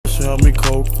mission, help me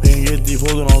cope. They ain't get deep,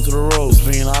 holding on to the ropes. It's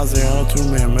me and Isaiah on a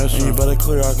two-man mission. You better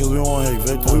clear out, cause we won't hate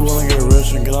victims. We wanna get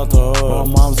rich and get out the hood.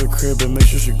 My mom's a crib and make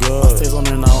sure she good. I stays on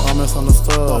there now, I'm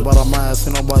misunderstood. But I'm ass,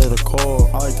 ain't nobody to call.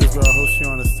 I like this girl, I hope she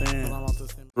understand.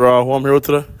 Bro, who I'm here with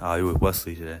today? Oh, you with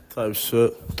Wesley today. Type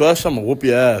shit. Do that shit, I'ma whoop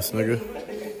your ass, nigga.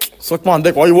 Suck my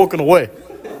dick, why you walking away?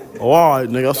 Oh, alright,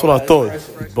 nigga, that's what I thought.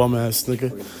 Bum ass nigga.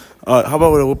 Alright, how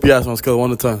about we whoop your ass on a scale of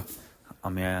 1 to 10? I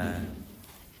mean,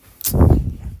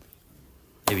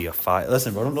 maybe a 5.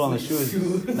 Listen, bro, don't do all the shoes.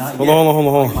 Hold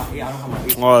on.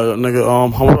 Alright, nigga, how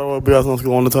about we whoop your ass on a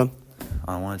scale of 1 to 10?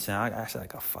 On 1 to 10, I actually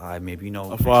like a 5, maybe, you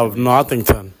know. A 5? No, I think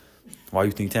 10. Why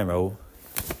you think 10, bro?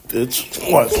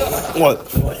 Bitch. What?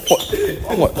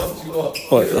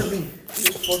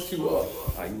 Fuck you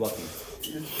up. Are you lucky?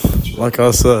 Like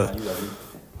I said.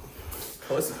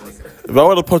 If I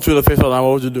were to punch you in the face right now,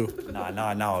 what would you do?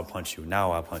 Now I'll punch you.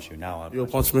 Now I'll punch you. You'll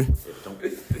punch me?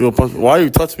 You'll punch me? Why you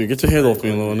touch me? Get your hand off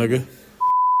me, little nigga.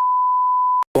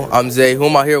 I'm Zay. Who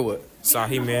am I here with?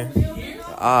 Sahi, man.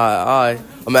 Alright.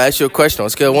 I'm gonna ask you a question on a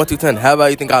scale of 1 to 10. How about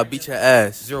you think I'll beat your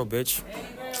ass? 0, bitch.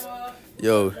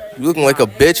 Yo, you looking like a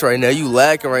bitch right now. You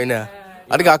lacking right now.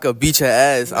 I think I could beat your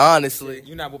ass, honestly.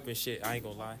 You not whooping shit. I ain't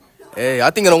gonna lie. Hey,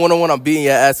 I think in a one-on-one, I'm beating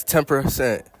your ass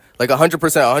 10%. Like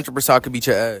 100% I could beat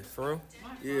your ass. For real?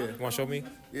 Yeah. You wanna show me?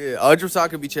 Yeah, 100% I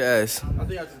could beat your ass. I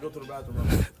think I just go to the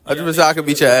bathroom. 100% I could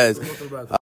beat your ass.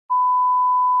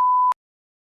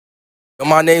 Yo,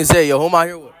 my name's Zay. Yo, who am I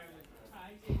here with?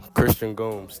 Christian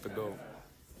Gomes, the GOAT.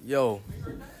 Yo,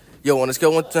 on a scale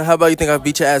of 1 to 10, how about you think I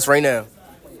beat your ass right now?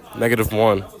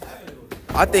 -1.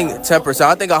 I think 10%.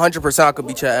 I think 100% I could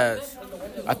beat your ass.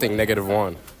 I think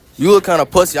 -1. You look kind of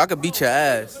pussy. I could beat your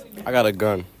ass. I got a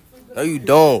gun. No, you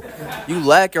don't. You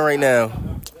lacking right now.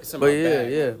 But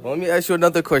yeah. Well, let me ask you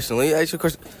another question. Bitch, let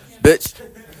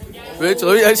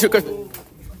me ask you a question.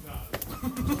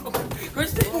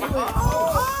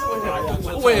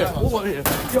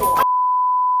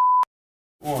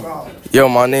 Yo,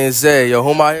 my name's Zay. Yo,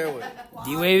 who am I here with?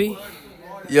 D-Wavy?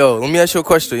 Yo, let me ask you a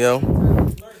question,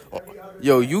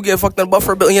 yo, you get fucked in the butt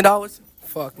for $1 billion?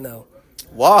 Fuck no.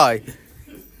 Why?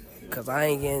 Cause I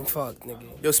ain't getting fucked,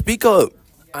 nigga. Yo, speak up.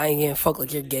 I ain't getting fucked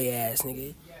like your gay ass,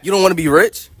 nigga. You don't want to be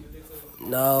rich?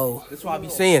 No. That's what I be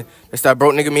saying. That's that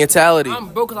broke nigga mentality. I'm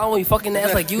broke cause I don't want to be fucking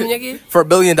ass like you, nigga. For $1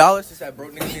 billion? That's that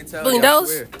broke nigga mentality. $1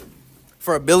 billion?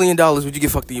 For $1 billion, would you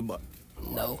get fucked in your butt?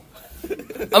 No.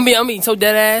 I mean, so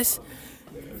dead ass.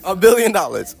 $1 billion.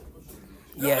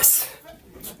 Yes.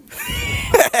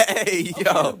 Hey,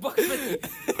 yo.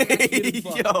 Hey,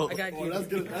 yo. That's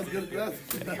good.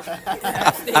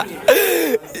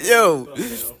 Yo.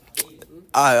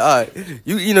 Alright.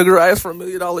 You know, girl, ask for $1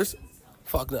 million?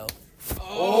 Fuck no.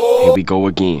 Here we go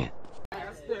again.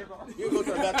 You go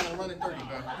to the bathroom and run in 30,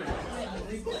 bro.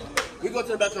 We go to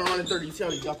the bathroom and run in 30. You see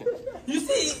how he's ducking? You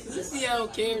see how I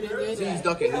don't care, nigga? See, he's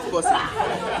ducking. He's pussy.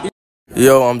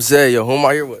 Yo, I'm Zay. Yo, who am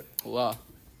I here with? Wow.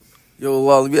 Yo,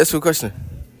 let me ask you a question.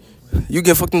 You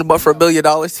get fucked in the butt for $1 billion?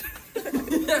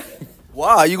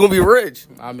 Why? You gonna be rich?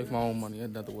 I make my own money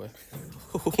another way.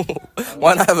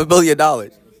 Why not have $1 billion?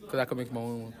 Cause I can make my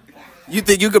own one. You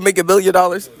think you could make $1 billion?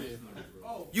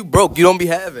 You broke. You don't be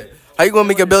having. How you gonna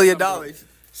make $1 billion? How you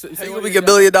gonna make $1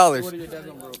 billion?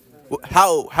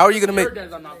 How are you gonna make?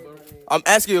 I'm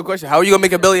asking you a question. How are you gonna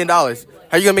make $1 billion? How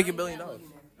are you gonna make $1 billion?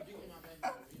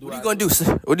 What are you gonna do?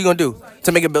 What are you gonna do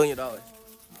to make $1 billion?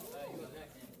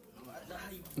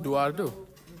 Do what I do.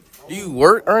 Do you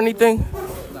work or anything?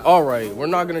 All right, we're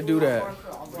not gonna do that.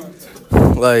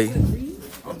 Like.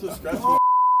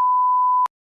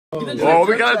 Oh,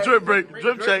 we got a drip break.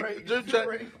 Drip check.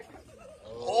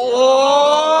 Oh!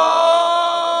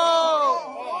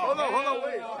 Hold on,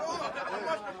 wait.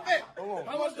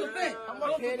 How much the fit?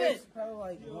 Probably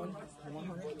like 200.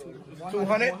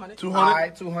 200. All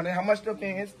right, 200. How much the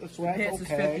pants? The swag, Pants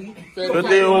okay. is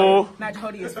 50. Match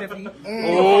hoodie is 50.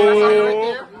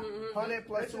 100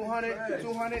 plus 200.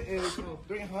 200 is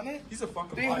 300. He's a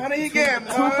fucking 300 again.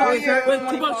 200.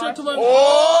 Too much. Oh!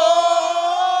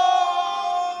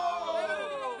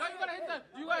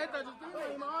 You gotta hit that.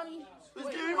 Just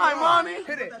give me my money.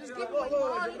 Hit it. Just give me my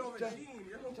money.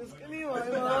 Just give me my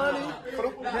money.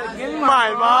 Give me my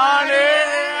money.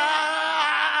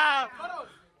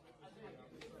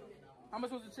 How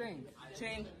much was the chain?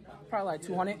 Chain, probably like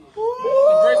 200. The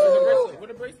bracelet. Where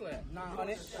the bracelet at?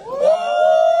 900.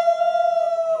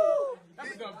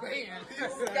 That's a good band.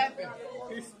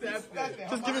 He's stepping.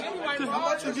 Just give me How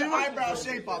much is your eyebrow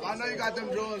shape up? I know you got them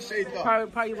drawers shaped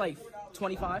up. Probably like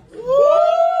 25.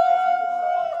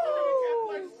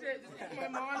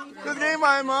 Just give me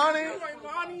my money.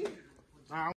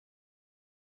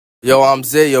 Yo, I'm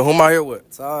Zay. Yo, who am I here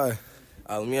with? Ty.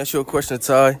 Let me ask you a question,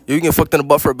 Ty. You can get fucked in the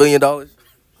butt for $1 billion?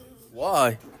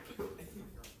 Why?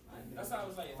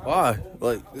 Why?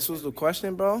 Like, this was the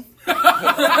question, bro?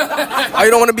 Why you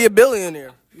don't want to be a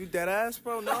billionaire? You dead ass,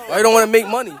 bro? No. Why you don't want to make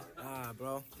money? Nah,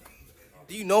 bro.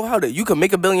 Do you know how to? You can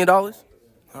make $1 billion?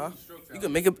 Huh? You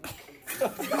can make it.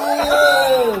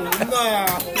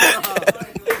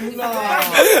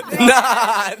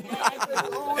 Nah.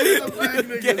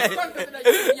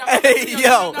 Hey,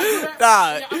 yo.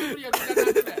 Nah. Did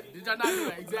y'all not do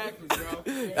that? Exactly, bro.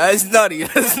 That's nutty.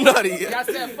 That's nutty. I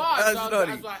said 5. That's so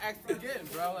nutty. That's why I asked again,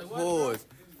 bro. Like, what?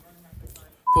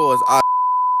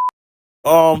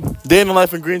 Pause. Day in the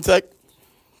life in Green Tech.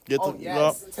 Get Oh, to,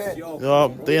 yes. yup. 10.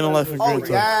 Yup. Day in the life in Green Oh, Tech.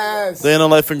 yes. Day in the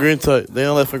life in Green Tech. Day in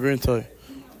the life in Green Tech.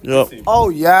 Yup. Oh,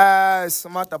 yes.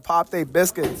 I'm about to pop they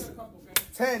biscuits.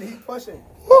 10. He pushing.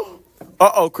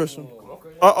 Uh-oh, Christian.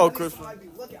 Uh-oh, Christian.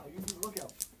 Look out. You look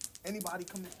out. Anybody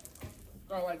come in.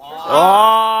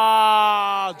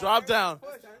 Ah, drop down. You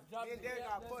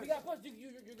got push.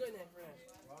 You're good in that,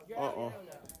 Uh-oh.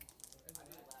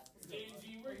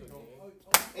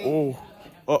 Oh.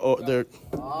 Uh-oh, Derek.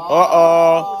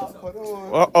 Uh-oh.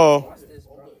 Uh-oh.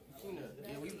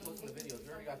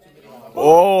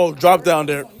 Oh, drop down,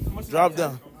 Derek. Drop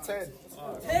down. 10.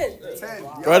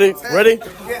 Ready? Ready?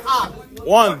 Get up.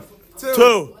 1,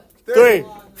 2, 3,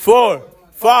 4,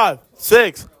 5,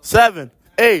 6, 7,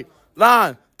 8,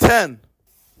 9, 10.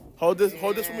 Hold this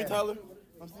for me, Tyler.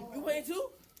 You paying too?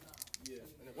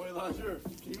 Wait, last year.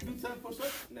 Can you do 10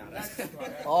 push-ups?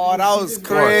 Oh, that was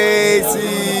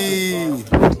crazy.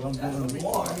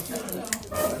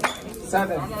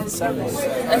 7.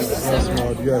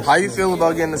 How you feel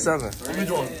about getting the 7?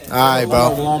 All right,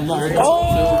 bro.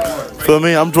 For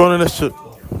me, I'm joining this shit.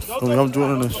 For me, I'm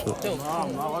joining this shit.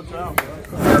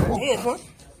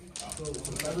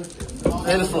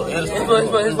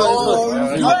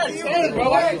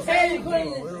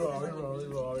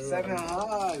 Seven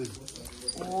highs.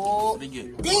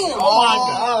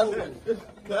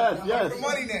 Yes.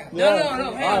 Money now. No.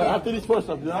 All right, after these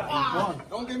push-ups, yeah.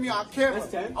 Don't get me on camera.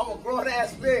 I'm a grown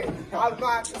ass man. I'm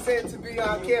not saying to be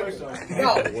on camera.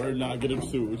 No. We're not getting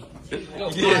sued.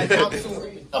 I'm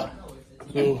suing.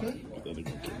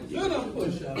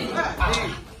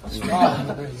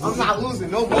 I'm not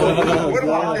losing no more. What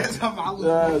about this? I'm not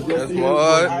losing. That's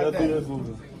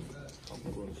what?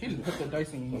 He just put the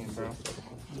dice in your hand, bro.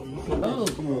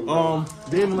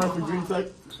 Day in the life in Green Tech.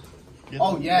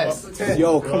 Oh, yes. 10.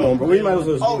 Yo, come on, bro. We might as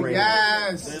well Oh,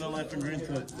 yes. Day in the life in Green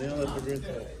Tech. Day in the life in Green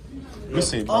Tech.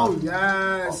 Listen, bro. Oh,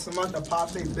 yes. I'm about to pop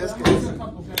they biscuits.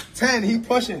 10. He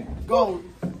pushing. Go.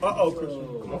 Uh-oh, Christian.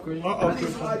 Uh-oh,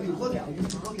 Christian. Look out.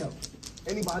 Look out.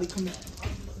 Anybody come in.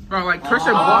 Bro, like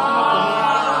Christian walking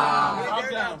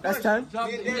up. That's 10.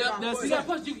 You got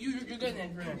push. You're good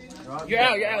in that. You're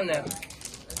out now.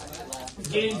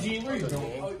 Getting G3.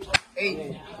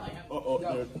 8. Uh-oh,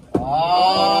 Derek.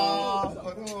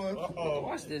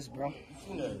 Watch this, bro.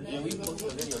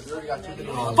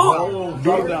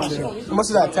 Drop down there. How much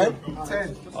is that? 10?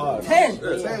 10. 10. 10.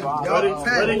 Ready?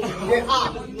 Ready? Get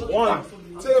up. 1,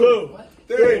 2,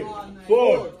 3,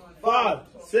 4, 5,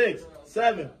 6,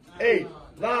 7, 8,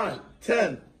 9,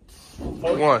 10.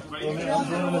 1.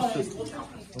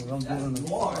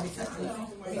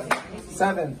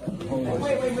 Seven.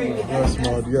 Yes,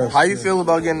 Maud, yes. How you feel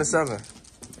about getting the 7?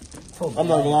 I'm not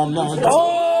gonna lie, I'm not.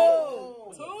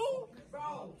 Oh! 2?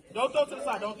 Don't throw to the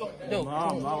side, don't throw. No.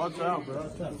 Nah, watch out, bro.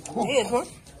 His foot.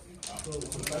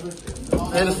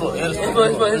 His foot.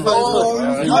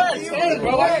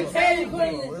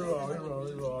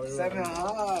 Seven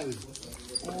highs.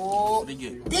 Damn!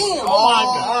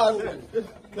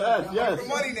 Yes, yes.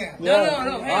 Money now. No.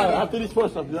 All right, after these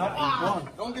push-ups, yeah.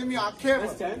 Don't get me on camera.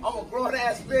 I'm a grown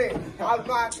ass man. I'm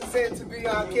not saying to be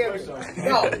on camera.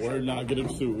 No. We're not getting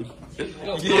sued.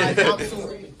 I'm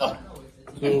suing.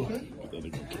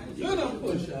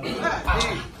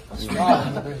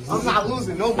 I'm not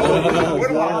losing no more.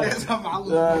 What about this? I'm not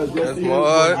losing. That's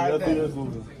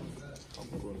what?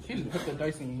 He just put the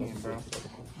dice in your hand, bro.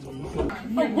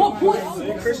 What do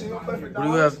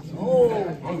you have?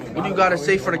 What do you gotta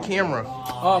say for the camera?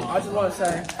 I just want to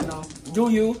say, do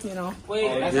you know?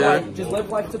 That's Yeah. right. Just live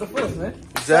life to the fullest, man.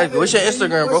 Exactly. What's your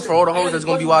Instagram, bro? For all the hoes that's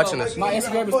gonna be watching this. My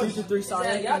Instagram is 323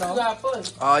 Sonic, you know.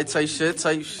 Alright, tight shit.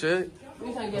 Let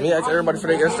me ask everybody for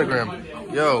their Instagram.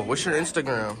 Yo, what's your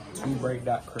Instagram?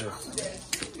 Break.Chris.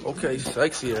 Okay,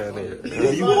 sexy ass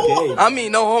nigga. I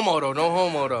mean, no homo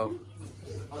though.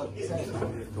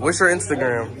 What's your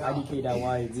Instagram?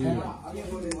 IDK.YZ.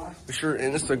 What's your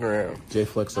Instagram? J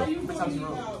Flexer.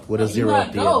 With a 0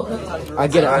 at the end. I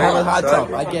get it. I have a hot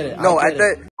tub. I get it. No, at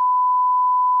that.